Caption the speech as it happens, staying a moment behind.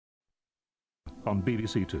on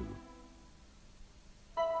BBC Two.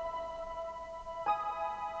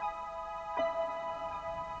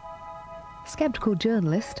 Sceptical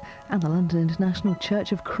journalist and the London International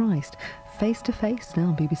Church of Christ, face to face now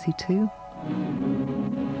on BBC Two.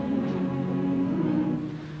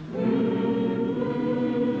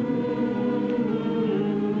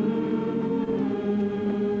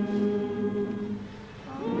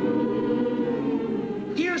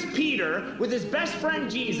 Here's Peter with his best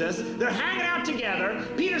friend Jesus. They're hanging out together.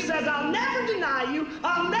 Peter says, "I'll never deny you.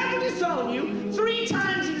 I'll never disown you." 3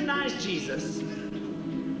 times he denies Jesus.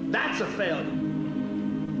 That's a failure.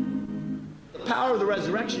 The power of the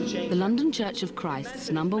resurrection changed. The London Church of Christ's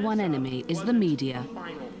 #1 enemy is the media.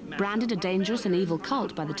 Branded a dangerous and evil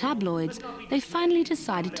cult by the tabloids, they finally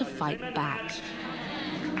decided to fight back.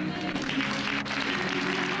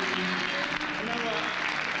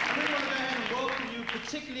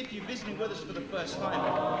 Particularly if you're visiting with us for the first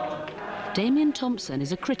time. Damian Thompson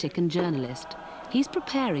is a critic and journalist. He's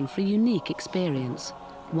preparing for a unique experience.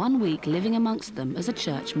 1 week living amongst them as a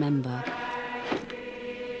church member.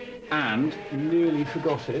 And nearly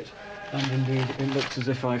forgot it, and indeed it looks as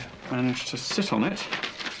if I've managed to sit on it.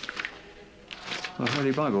 The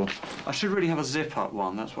Holy Bible. I should really have a zip-up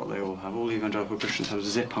one, that's what they all have. All evangelical Christians have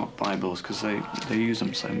zip-up Bibles because they use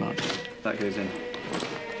them so much. That goes in.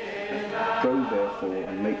 Go therefore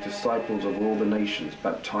and make disciples of all the nations,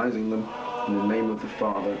 baptizing them in the name of the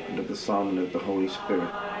Father and of the Son and of the Holy Spirit.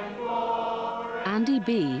 Andy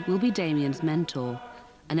B. will be Damian's mentor.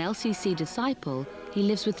 An LCC disciple, he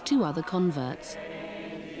lives with 2 other converts.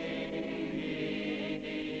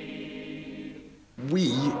 We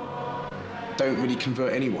don't really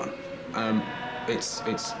convert anyone. It's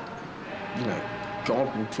you know,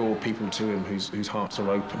 God will draw people to him whose hearts are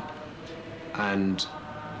open. And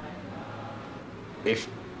if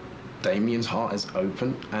Damian's heart is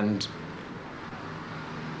open and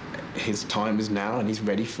his time is now and he's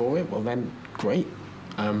ready for it, well then, great.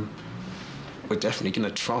 We're definitely going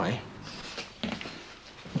to try.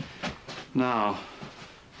 Now,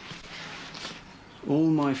 all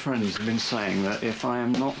my friends have been saying that if I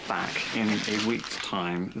am not back in a week's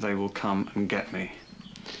time, they will come and get me.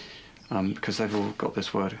 Because they've all got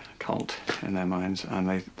this word cult in their minds, and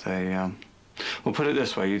they well, put it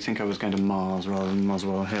this way, you'd think I was going to Mars rather than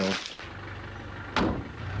Muswell Hill.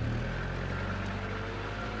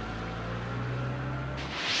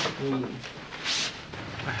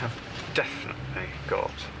 I have definitely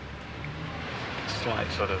got a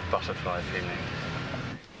slight sort of butterfly feeling.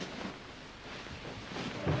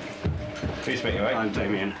 Pleased to meet you, mate. I'm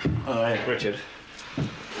Damian. Hi, Richard.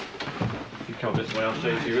 You come this way, I'll show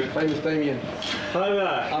you. My name is Damian. Hi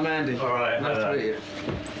there. I'm Andy. All right. Nice to meet you.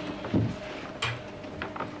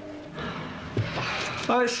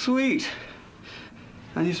 Oh, it's sweet.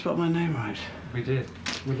 And you spelled my name right. We did.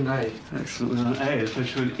 With an A. Excellent. With an A, as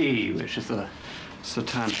opposed to an E, which is the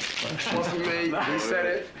satanic version. Wasn't me. He said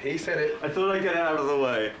it. He said it. I thought I'd get it out of the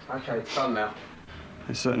way. Okay, it's done now.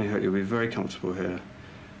 I certainly hope you'll be very comfortable here.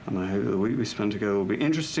 And I hope the week we spend together will be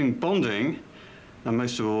interesting, bonding, and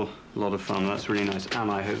most of all, a lot of fun. That's really nice.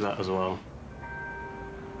 And I hope that as well.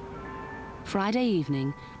 Friday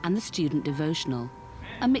evening and the student devotional.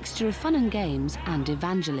 A mixture of fun and games and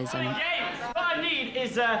evangelism. What I need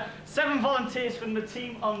is 7 volunteers from the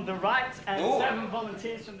team on the right and 7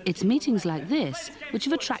 volunteers from the It's meetings like this which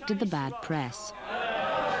have attracted the bad press.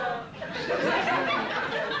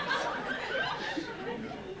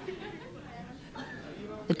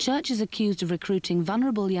 The church is accused of recruiting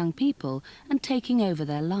vulnerable young people and taking over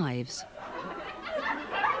their lives,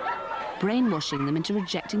 brainwashing them into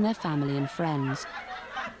rejecting their family and friends.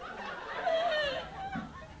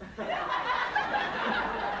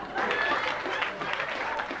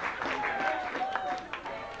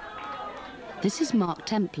 This is Mark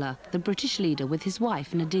Templar, the British leader, with his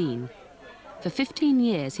wife Nadine. For 15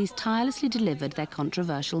 years, he's tirelessly delivered their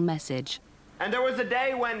controversial message. And there was a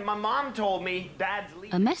day when my mom told me, Dad's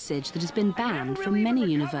leaving. A message that has been banned from many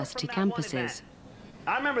university campuses.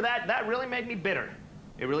 I remember that really made me bitter.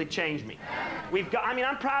 It really changed me.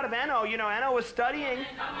 I'm proud of Enno. You know, Enno was studying,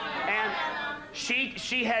 and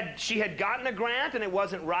she had gotten a grant, and it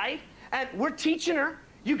wasn't right. And we're teaching her,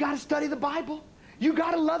 you got to study the Bible. You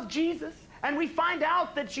got to love Jesus. And we find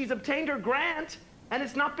out that she's obtained her grant, and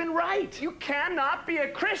it's not been right. You cannot be a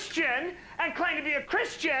Christian and claim to be a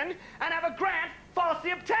Christian and have a grant falsely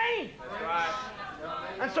obtained. That's right.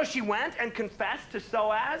 And so she went and confessed to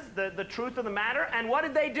SOAS the truth of the matter, and what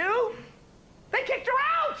did they do? They kicked her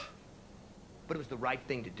out. But it was the right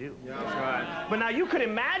thing to do. Yeah. That's right. But now you could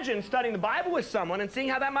imagine studying the Bible with someone and seeing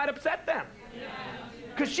how that might upset them.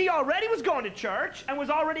 because she already was going to church and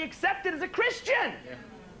was already accepted as a Christian. Yeah.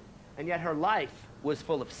 And yet her life was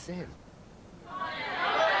full of sin.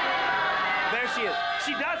 There she is.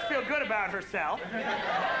 She does feel good about herself.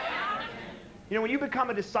 You know, when you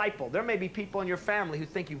become a disciple, there may be people in your family who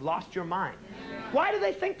think you've lost your mind. Why do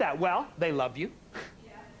they think that? Well, they love you.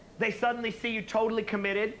 They suddenly see you totally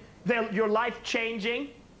committed. Your life changing.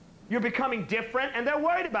 You're becoming different, and they're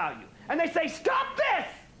worried about you. And they say, stop this!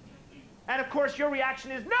 And of course, your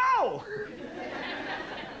reaction is no!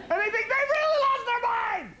 And they think they really lost their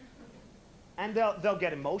mind! And they'll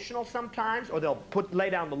get emotional sometimes, or they'll lay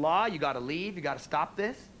down the law. You got to leave. You got to stop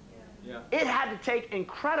this. Yeah. It had to take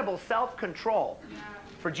incredible self-control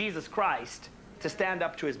for Jesus Christ to stand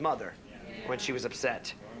up to his mother when she was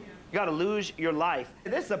upset. You got to lose your life.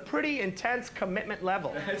 This is a pretty intense commitment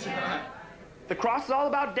level. That's right. The cross is all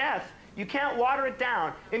about death. You can't water it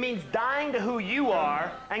down. It means dying to who you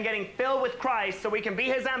are and getting filled with Christ so we can be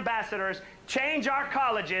his ambassadors, change our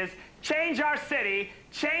colleges, change our city,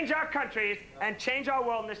 change our countries, and change our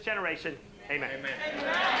world in this generation. Amen. Amen.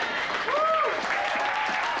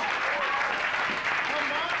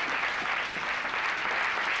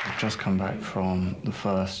 I've just come back from the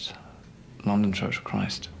first London Church of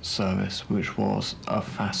Christ service, which was a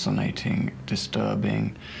fascinating,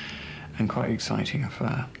 disturbing, and quite exciting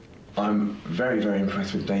affair. I'm very, very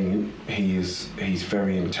impressed with Damian. He's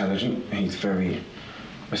very intelligent, he's very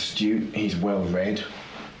astute, he's well read.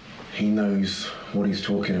 He knows what he's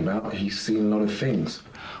talking about. He's seen a lot of things.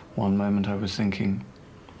 One moment I was thinking,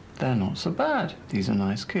 they're not so bad. These are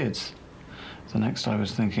nice kids. The next I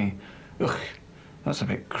was thinking, ugh, that's a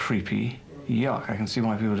bit creepy. Yuck, I can see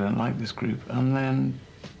why people don't like this group. And then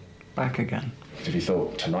back again. If you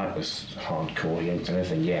thought tonight was hardcore, you ain't done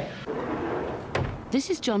anything yet. This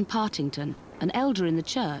is John Partington, an elder in the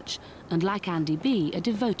church, and like Andy B, a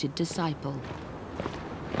devoted disciple.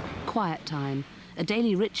 Quiet time, a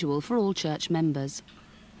daily ritual for all church members.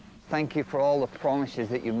 Thank you for all the promises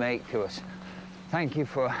that you make to us. Thank you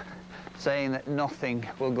for saying that nothing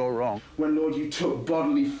will go wrong. When, Lord, you took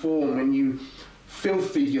bodily form and you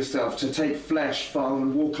filthied yourself to take flesh, Father,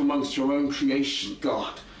 and walk amongst your own creation,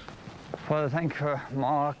 God. Father, thank you for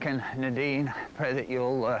Mark and Nadine. Pray that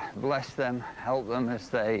you'll bless them, help them as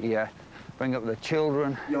they bring up their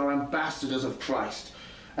children. You're ambassadors of Christ,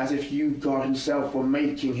 as if you, God himself, were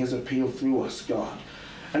making his appeal through us, God.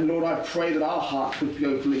 And Lord, I pray that our hearts would be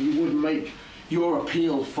open, that you would make your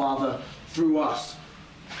appeal, Father, through us.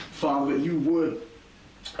 Father, that you would,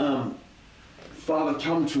 Father,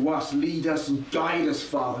 come to us, lead us and guide us,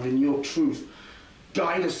 Father, in your truth.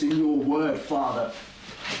 Guide us in your word, Father.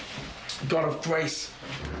 God of grace.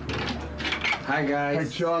 Hi,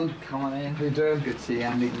 guys. Hey, John. Come on in. How you doing? Good to see you,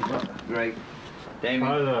 Andy. Great. Damian.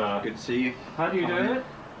 Hi there. Good to see you. How do you do it?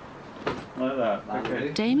 Like that.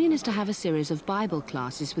 Okay. Damien is to have a series of Bible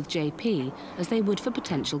classes with JP as they would for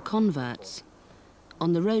potential converts.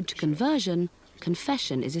 On the road to conversion,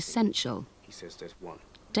 confession is essential. He says there's one.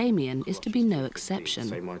 Damien is to be no exception.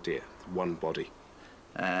 Same idea, one body.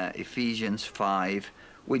 Ephesians 5,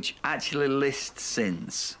 which actually lists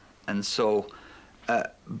sins. And so, and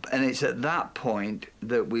it's at that point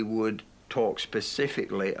that we would talk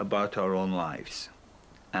specifically about our own lives.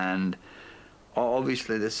 And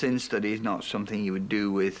obviously the sin study is not something you would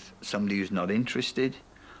do with somebody who's not interested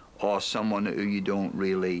or someone who you don't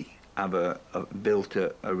really have built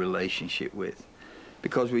a relationship with.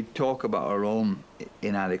 Because we talk about our own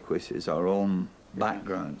inadequacies, our own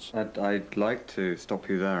backgrounds. I'd like to stop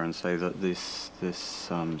you there and say that this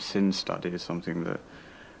sin study is something that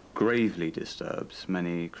gravely disturbs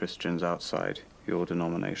many Christians outside your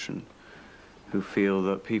denomination, who feel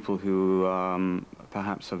that people who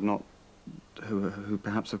perhaps have not, who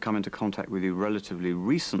perhaps have come into contact with you relatively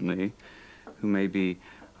recently, who may be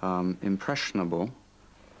impressionable,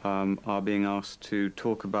 are being asked to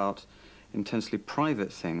talk about intensely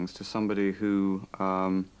private things to somebody who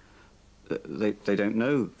they don't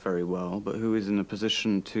know very well, but who is in a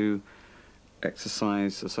position to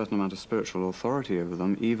exercise a certain amount of spiritual authority over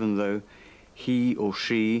them, even though he or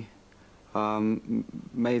she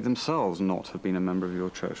may themselves not have been a member of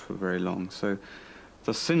your church for very long. So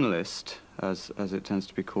the sin list, as it tends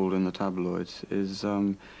to be called in the tabloids, is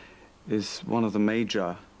one of the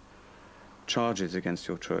major charges against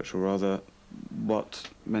your church, or rather what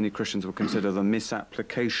many Christians would consider the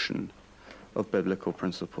misapplication of biblical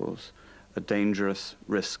principles, a dangerous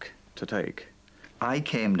risk to take. I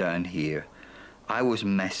came down here, I was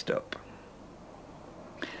messed up.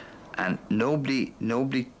 And nobody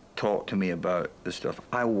talked to me about the stuff.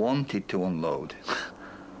 I wanted to unload.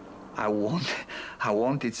 I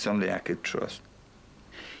wanted somebody I could trust.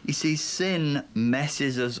 You see, sin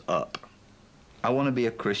messes us up. I want to be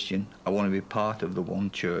a Christian. I want to be part of the one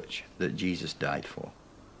church that Jesus died for.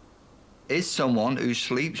 Is someone who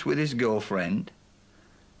sleeps with his girlfriend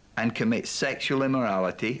and commits sexual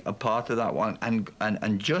immorality a part of that one,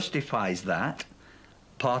 and justifies that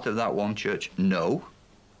part of that one church? No.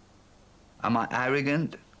 Am I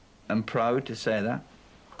arrogant and proud to say that?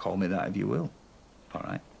 Call me that if you will. All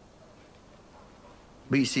right.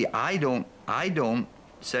 But you see, I don't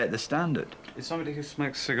set the standard. Is somebody who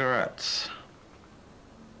smokes cigarettes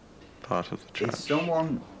part of the church? It's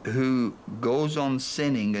someone who goes on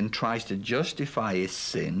sinning and tries to justify his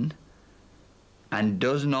sin and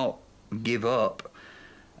does not give up.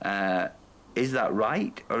 Is that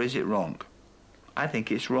right or is it wrong? I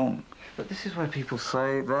think it's wrong. But this is where people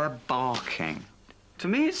say they're barking. To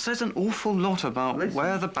me, it says an awful lot about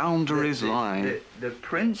where the boundaries lie. The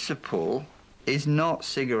principle is not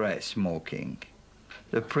cigarette smoking.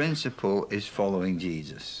 The principle is following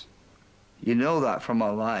Jesus. You know that from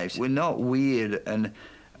our lives. We're not weird, and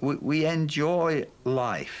we enjoy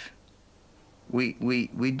life. We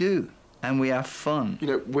do, and we have fun. You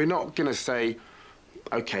know, we're not going to say,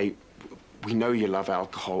 okay, we know you love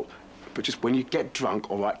alcohol, but just when you get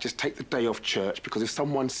drunk, all right, just take the day off church, because if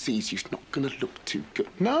someone sees you, it's not going to look too good.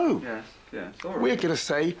 No. Yes, all right. We're going to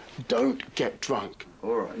say, don't get drunk.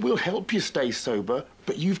 All right. We'll help you stay sober,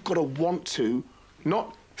 but you've got to want to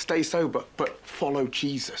not stay sober, but follow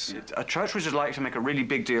Jesus. A church which is likely to make a really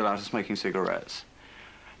big deal out of smoking cigarettes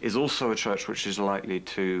is also a church which is likely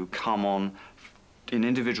to come on, in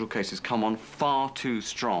individual cases, come on far too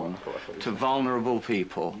strong to vulnerable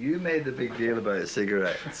people. You made the big deal about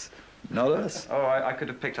cigarettes, not us. Oh, I could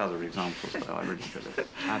have picked other examples, though. I really could have.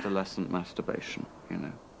 Adolescent masturbation, you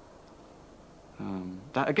know.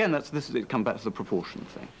 That again, it comes back to the proportion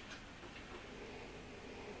thing.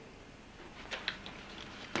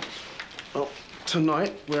 Well,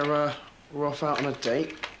 tonight we're off out on a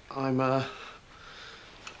date. I'm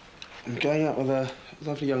going out with a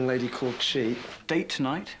lovely young lady called Chi. Date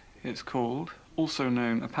night, it's called, also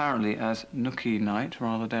known apparently as Nookie Night,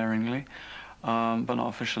 rather daringly, but not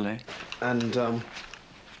officially. And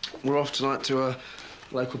we're off tonight to a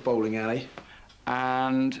local bowling alley.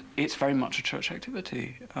 And it's very much a church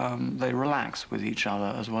activity. They relax with each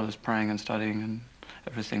other as well as praying and studying and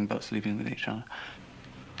everything but sleeping with each other.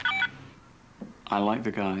 I like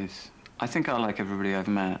the guys. I think I like everybody I've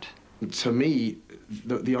met. To me,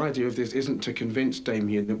 the idea of this isn't to convince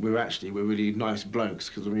Damian that we're really nice blokes,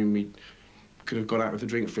 because, I mean, we could have gone out with a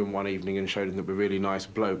drink for him one evening and showed him that we're really nice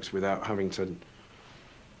blokes without having to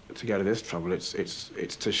go to this trouble. It's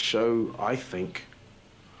to show, I think,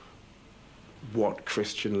 what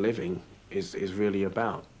Christian living is really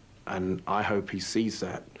about. And I hope he sees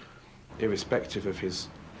that, irrespective of his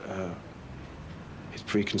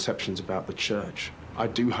preconceptions about the church. I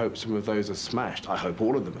do hope some of those are smashed. I hope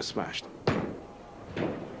all of them are smashed. The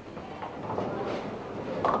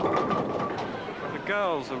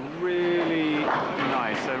girls are really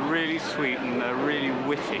nice, they're really sweet, and they're really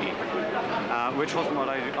witty, which wasn't what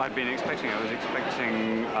I'd been expecting. I was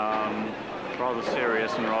expecting rather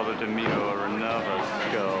serious and rather demure and nervous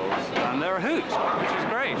girls, and they're a hoot, which is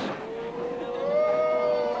great.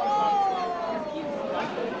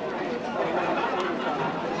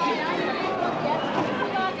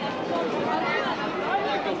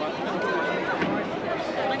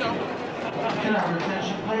 Can I have your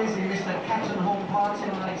attention, please? You missed the Captain Hall party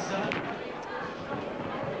on A7.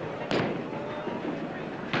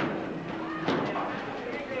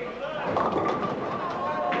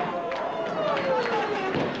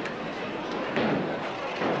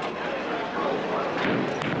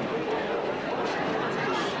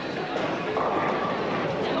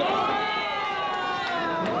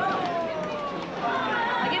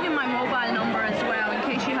 I'll give you my mobile number as well in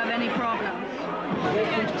case you have any problems.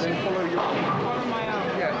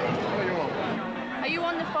 Are you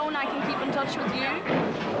on the phone? I can keep in touch with you.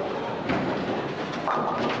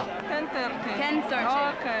 10:30.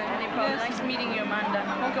 10:30. Okay. Any problem? Yes. Nice meeting you, Amanda.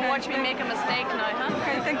 You Okay, can watch me make a mistake now, huh?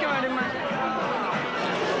 Okay, thank you very much.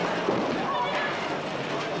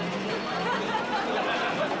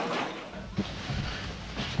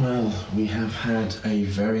 Well, we have had a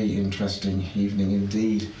very interesting evening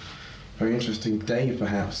indeed. Very interesting day,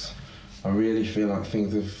 perhaps. I really feel like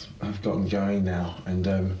things have gotten going now, and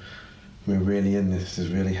we're really in this. This is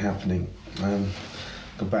really happening.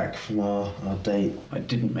 Got back from our date. I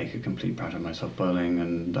didn't make a complete brat of myself bowling,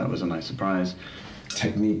 and that was a nice surprise.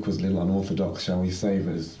 Technique was a little unorthodox, shall we say,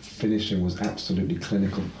 but his finishing was absolutely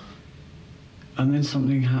clinical. And then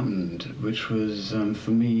something happened, which was,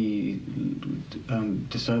 for me,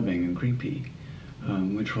 disturbing and creepy.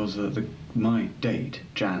 which was that my date,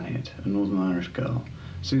 Janet, a Northern Irish girl,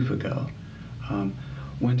 super girl,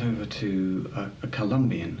 went over to a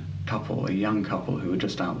Colombian couple, a young couple who were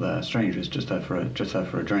just out there, strangers, just there for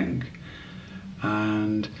a drink,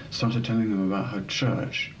 and started telling them about her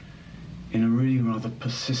church in a really rather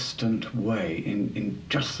persistent way, in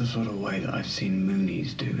just the sort of way that I've seen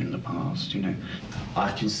Moonies do in the past, you know.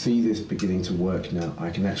 I can see this beginning to work now. I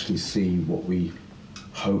can actually see what we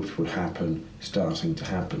hoped would happen starting to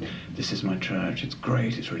happen. This is my church, it's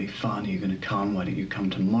great, it's really fun, are you going to come? Why don't you come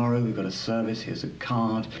tomorrow? We've got a service, here's a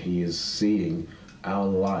card. He is seeing our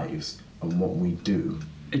lives and what we do.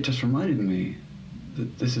 It just reminded me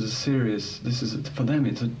that this is for them,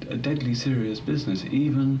 it's a deadly serious business.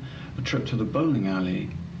 Even a trip to the bowling alley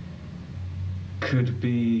could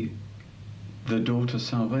be the door to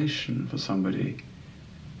salvation for somebody.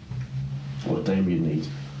 What Damian needs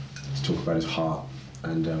is to talk about his heart,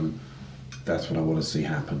 and that's what I want to see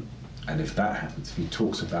happen. And if that happens, if he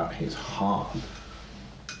talks about his heart,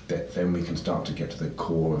 then we can start to get to the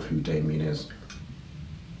core of who Damian is.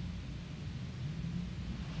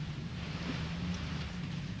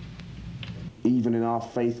 Even in our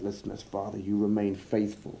faithlessness, Father, you remain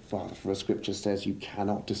faithful, Father, for the scripture says you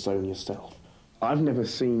cannot disown yourself. I've never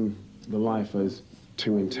seen the life as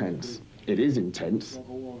too intense. It is intense.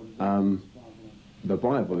 The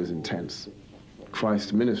Bible is intense.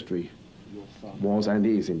 Christ's ministry was and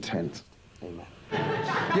is intense. Amen.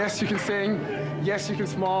 Yes, you can sing. Yes, you can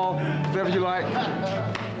smile. Whatever you like.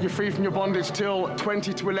 You're free from your bondage till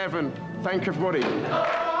 20 to 11. Thank everybody.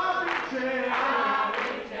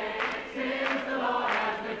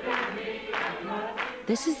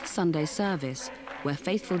 This is the Sunday service, where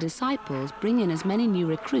faithful disciples bring in as many new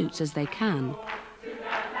recruits as they can.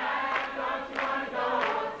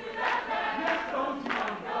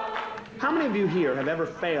 How many of you here have ever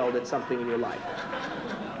failed at something in your life?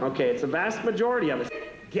 Okay, it's a vast majority of us.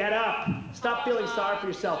 Get up. Stop feeling sorry for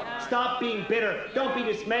yourself. Stop being bitter. Don't be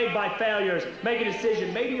dismayed by failures. Make a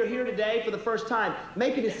decision. Maybe you're here today for the first time.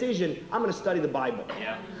 Make a decision. I'm going to study the Bible.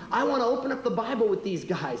 Yeah. I want to open up the Bible with these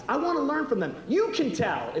guys. I want to learn from them. You can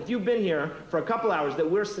tell, if you've been here for a couple hours, that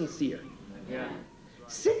we're sincere. Yeah.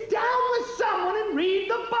 Sit down with someone and read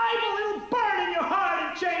the Bible. It'll burn in your heart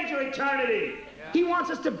and change your eternity. He wants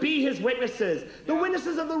us to be his witnesses, the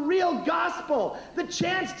witnesses of the real gospel, the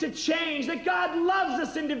chance to change, that God loves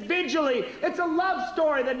us individually. It's a love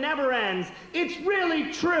story that never ends. It's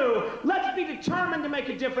really true. Let's be determined to make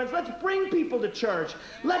a difference. Let's bring people to church.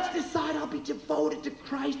 Let's decide I'll be devoted to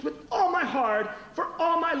Christ with all my heart for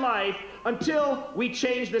all my life until we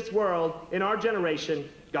change this world in our generation.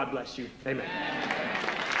 God bless you. Amen.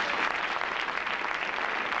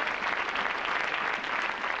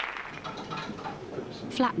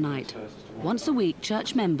 Flat night. Once a week,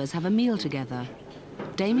 church members have a meal together.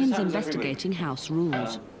 Damian's investigating house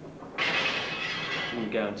rules. You can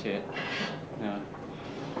guarantee it. Yeah.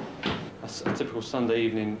 A typical Sunday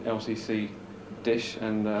evening LCC dish,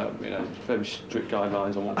 and you know, very strict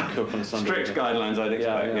guidelines on what to cook on a Sunday. Strict guidelines, I'd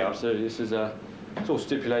expect. Yeah, absolutely. This is it's all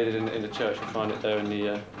stipulated in the church. You'll find it there in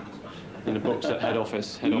the books at head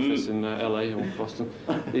office in LA or Boston.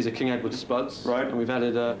 These are King Edward spuds, right? And we've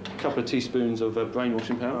added a couple of teaspoons of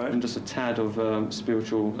brainwashing powder, right, and just a tad of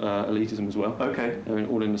spiritual elitism as well. Okay. They're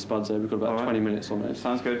all in the spuds there. We've got about 20 minutes on those.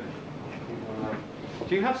 Sounds good.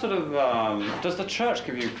 Do you have sort of, does the church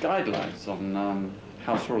give you guidelines on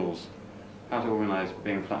house rules? How to organise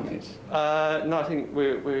being flatmates? No, I think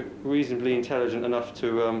we're reasonably intelligent enough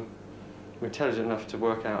to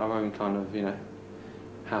work out our own kind of, you know,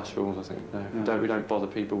 house rules, I think. No, we don't bother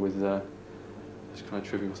people with just kind of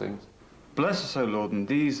trivial things. Bless us, O Lord, and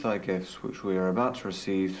these thy gifts, which we are about to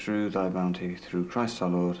receive through thy bounty, through Christ our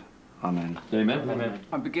Lord. Amen. Amen. Amen.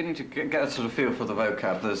 I'm beginning to get a sort of feel for the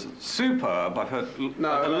vocab. There's superb. I've heard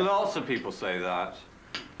lots of people say that.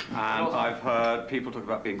 And I've heard people talk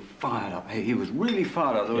about being fired up. Hey, he was really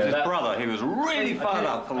fired up. There was his brother. He was really fired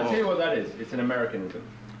up for Lord. I'll tell you what that is. It's an Americanism.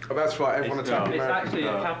 Oh, that's right, everyone attacking American. It's actually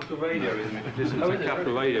a capital radio, isn't it? It's a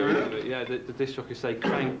capital radio, isn't it? Yeah, the disc jockeys say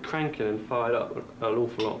cranking and fired up an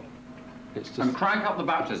awful lot. It's just... And crank up the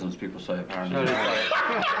baptisms, people say, apparently.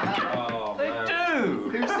 Oh, they do!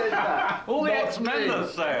 Who says that? All the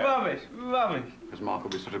ex-members say it. Rubbish, rubbish. Because Mark will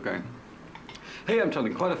be sort of going, hey, I'm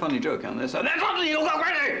telling quite a funny joke on this, and then suddenly he'll go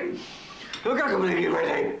crazy! He'll go completely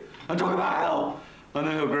crazy and talk about hell. And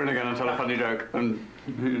then he'll grin again and tell a funny joke. And,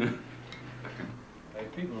 you know.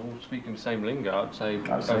 If people are all speaking the same lingo, I'd say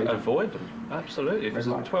avoid them. Absolutely. If there's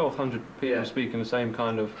 1,200 people speaking the same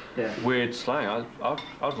kind of weird slang, I'd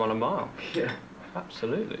run a mile. Yeah.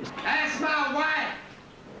 Absolutely. That's my wife.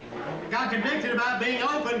 Got convicted about being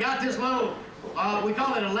open, got this little We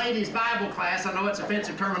call it a ladies' Bible class. I know it's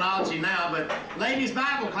offensive terminology now, but ladies'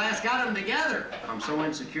 Bible class got them together. I'm so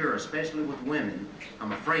insecure, especially with women.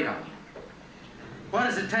 I'm afraid of them. What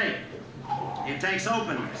does it take? It takes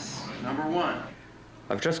openness, number one.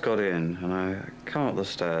 I've just got in, and I come up the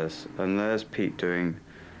stairs, and there's Pete doing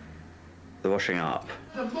the washing up.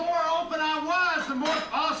 The more open I was, the more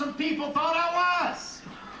awesome people thought I was.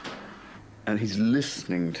 And he's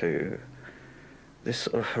listening to this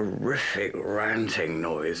sort of horrific ranting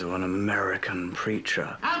noise of an American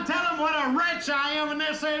preacher. I'm telling them what a wretch I am, and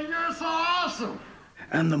they're saying, you're so awesome.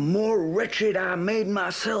 And the more wretched I made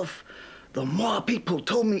myself, the more people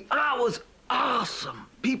told me I was awesome.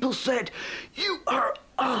 People said, you are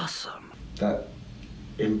awesome. That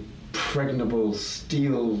impregnable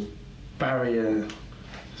steel barrier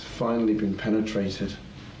has finally been penetrated.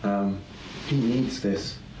 He needs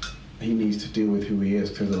this. He needs to deal with who he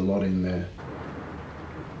is, because there's a lot in there.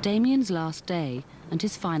 Damian's last day and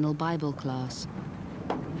his final Bible class.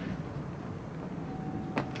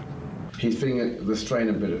 He's feeling the strain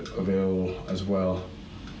a bit of it all as well.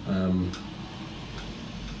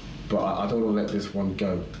 But I don't want to let this one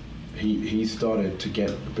go. He started to get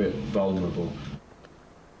a bit vulnerable.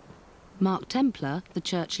 Mark Templar, the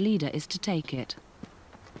church leader, is to take it.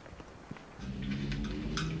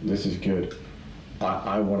 This is good.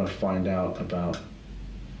 I want to find out about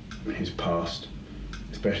his past,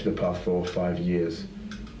 especially the past 4 or 5 years,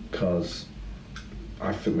 because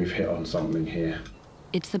I think we've hit on something here.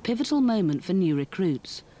 It's the pivotal moment for new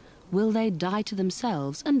recruits. Will they die to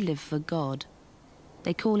themselves and live for God?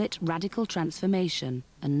 They call it radical transformation,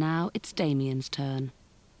 and now it's Damian's turn.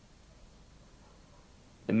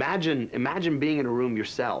 Imagine being in a room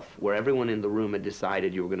yourself where everyone in the room had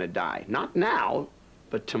decided you were going to die. Not now,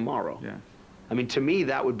 but tomorrow. Yeah. I mean, to me,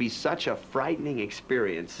 that would be such a frightening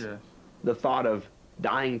experience. Yeah. The thought of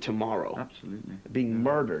dying tomorrow. Absolutely. Being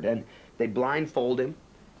murdered. And they blindfold him,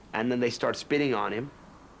 and then they start spitting on him,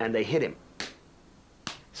 and they hit him,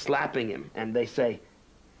 slapping him, and they say,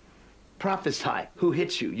 prophesy, who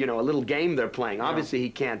hit you? You know, a little game they're playing. Yeah. Obviously, he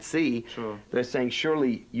can't see. Sure. They're saying,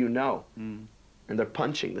 surely you know. Mm. And they're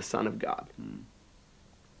punching the Son of God. Mm.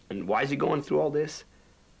 And why is he going through all this?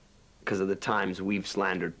 Because of the times we've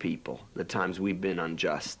slandered people, the times we've been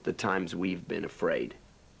unjust, the times we've been afraid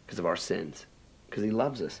because of our sins, because he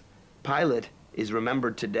loves us. Pilate is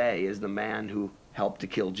remembered today as the man who helped to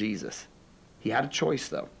kill Jesus. He had a choice,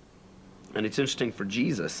 though. And it's interesting for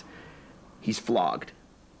Jesus, he's flogged.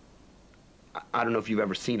 I don't know if you've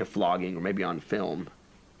ever seen a flogging, or maybe on film,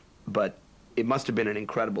 but it must have been an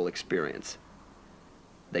incredible experience.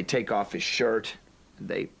 They take off his shirt,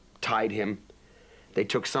 they tied him, they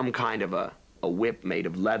took some kind of a whip made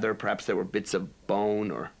of leather, perhaps there were bits of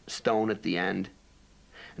bone or stone at the end,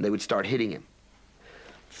 and they would start hitting him.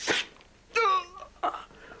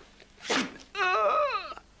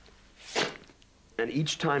 And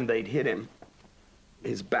each time they'd hit him,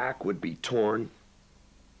 his back would be torn,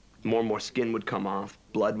 more and more skin would come off,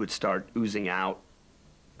 blood would start oozing out.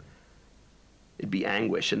 It'd be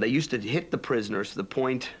anguish. And they used to hit the prisoners to the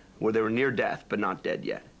point where they were near death, but not dead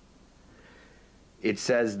yet. It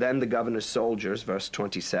says, then the governor's soldiers, verse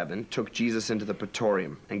 27, took Jesus into the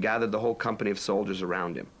praetorium and gathered the whole company of soldiers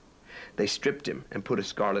around him. They stripped him and put a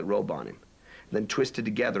scarlet robe on him, then twisted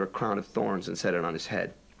together a crown of thorns and set it on his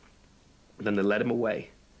head. Then they led him away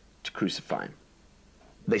to crucify him.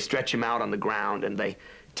 They stretch him out on the ground, and they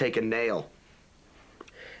take a nail,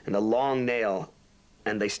 and a long nail,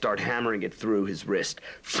 and they start hammering it through his wrist.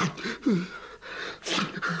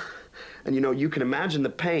 And you know, you can imagine the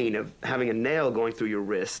pain of having a nail going through your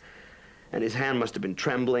wrist, and his hand must have been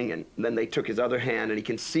trembling, and then they took his other hand, and he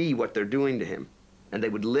can see what they're doing to him. And they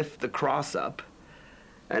would lift the cross up,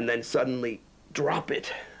 and then suddenly drop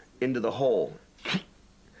it into the hole,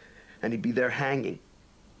 and he'd be there hanging.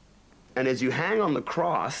 And as you hang on the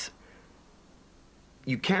cross,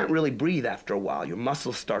 you can't really breathe after a while. Your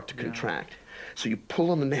muscles start to contract. So you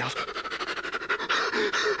pull on the nails,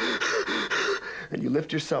 and you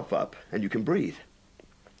lift yourself up, and you can breathe.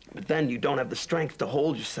 But then you don't have the strength to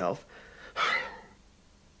hold yourself.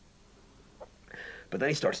 But then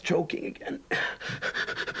he starts choking again.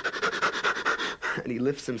 And he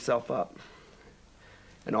lifts himself up.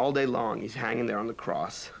 And all day long, he's hanging there on the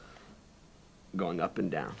cross, going up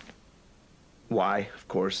and down. Why? Of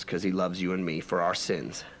course, because he loves you and me for our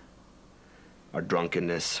sins, our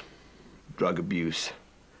drunkenness, drug abuse,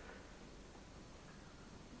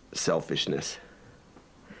 selfishness,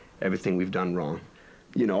 everything we've done wrong.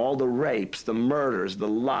 You know, all the rapes, the murders, the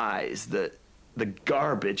lies, the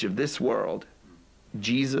garbage of this world.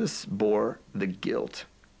 Jesus bore the guilt.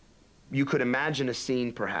 You could imagine a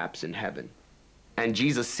scene, perhaps, in heaven And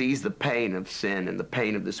Jesus sees the pain of sin and the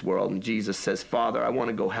pain of this world, and Jesus says, Father, I want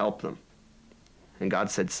to go help them. And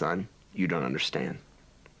God said, son, you don't understand.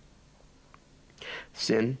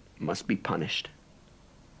 Sin must be punished.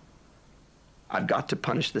 I've got to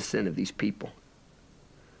punish the sin of these people.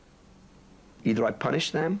 Either I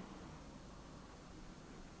punish them,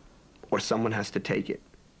 or someone has to take it.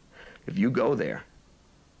 If you go there,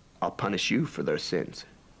 I'll punish you for their sins.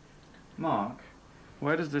 Mark,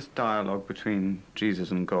 where does this dialogue between Jesus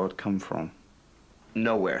and God come from?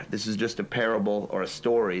 Nowhere. This is just a parable or a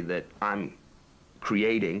story that I'm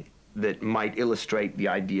creating that might illustrate the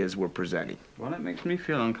ideas we're presenting. Well, it makes me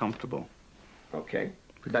feel uncomfortable. Okay,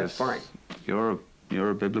 that's fine. You're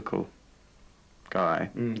a biblical guy,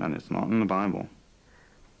 and it's not in the Bible.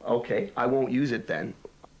 Okay, I won't use it then.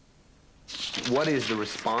 What is the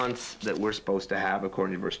response that we're supposed to have,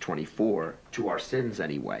 according to verse 24, to our sins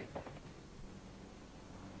anyway?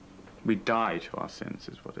 We die to our sins,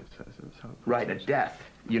 is what it says. Right, a death.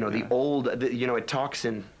 You know, the old, it talks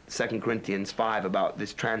in 2 Corinthians 5 about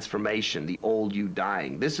this transformation, the old you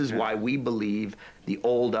dying. This is why we believe the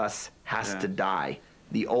old us has to die.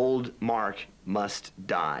 The old Mark must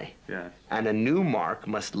die. Yes. And a new Mark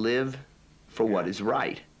must live for what is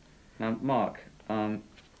right. Now, Mark,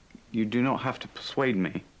 you do not have to persuade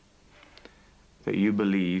me that you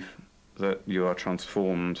believe that you are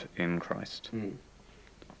transformed in Christ.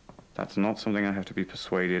 That's not something I have to be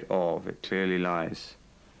persuaded of. It clearly lies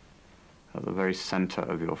at the very center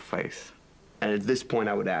of your faith. And at this point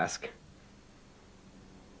I would ask,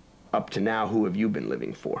 up to now, who have you been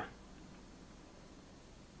living for?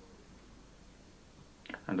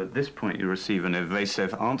 And at this point you receive an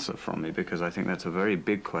evasive answer from me, because I think that's a very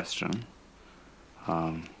big question.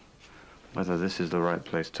 Whether this is the right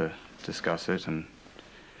place to discuss it, and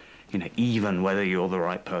even whether you're the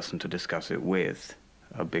right person to discuss it with,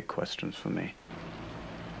 are big questions for me.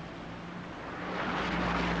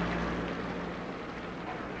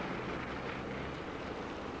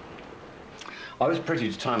 I was pretty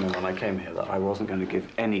determined when I came here that I wasn't going to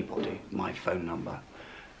give anybody my phone number.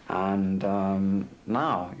 And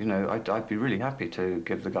now, I'd be really happy to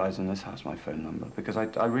give the guys in this house my phone number, because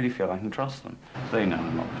I really feel I can trust them. They know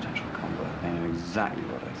I'm not a potential convert. They know exactly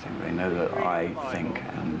what I think. They know that I think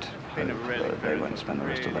and hope that they won't spend the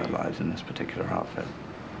rest of their lives in this particular outfit.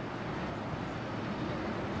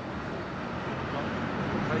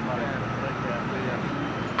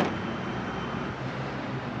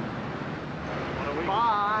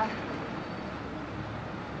 Bye.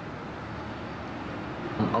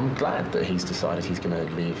 I'm glad that he's decided he's going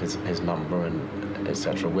to leave his number and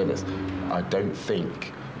etc. with us. I don't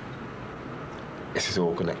think this is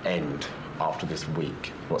all going to end after this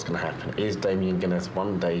week. What's going to happen? Is Damian going to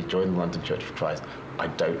one day join the London Church of Christ? I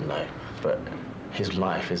don't know, but his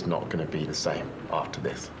life is not going to be the same after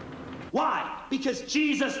this. Why? Because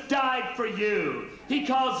Jesus died for you. He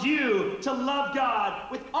calls you to love God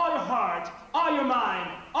with all your heart, all your mind,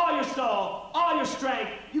 all your soul, all your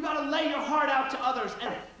strength. You got to lay your heart out to others.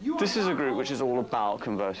 And This is a group which is all about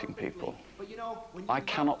converting people. I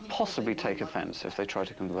cannot possibly take offense if they try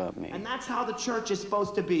to convert me. And that's how the church is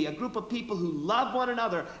supposed to be, a group of people who love one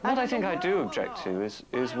another. What I think I do object to is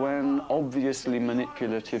when obviously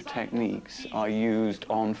manipulative techniques are used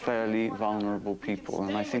on fairly vulnerable people,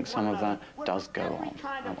 and I think some of that does go on.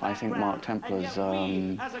 I think Mark Templar's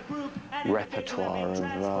repertoire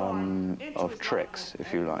of tricks,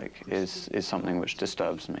 if you like, is something which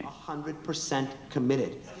disturbs me. 100%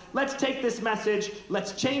 committed. Let's take this message,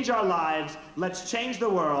 let's change our lives, let's change the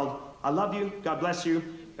world. I love you, God bless you,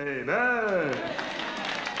 amen.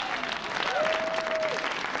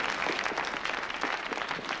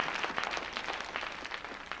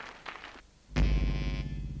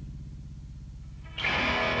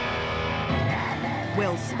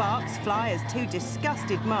 Will sparks fly as two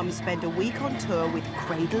disgusted mums spend a week on tour with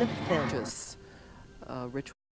Cradle of Filth? Ritual.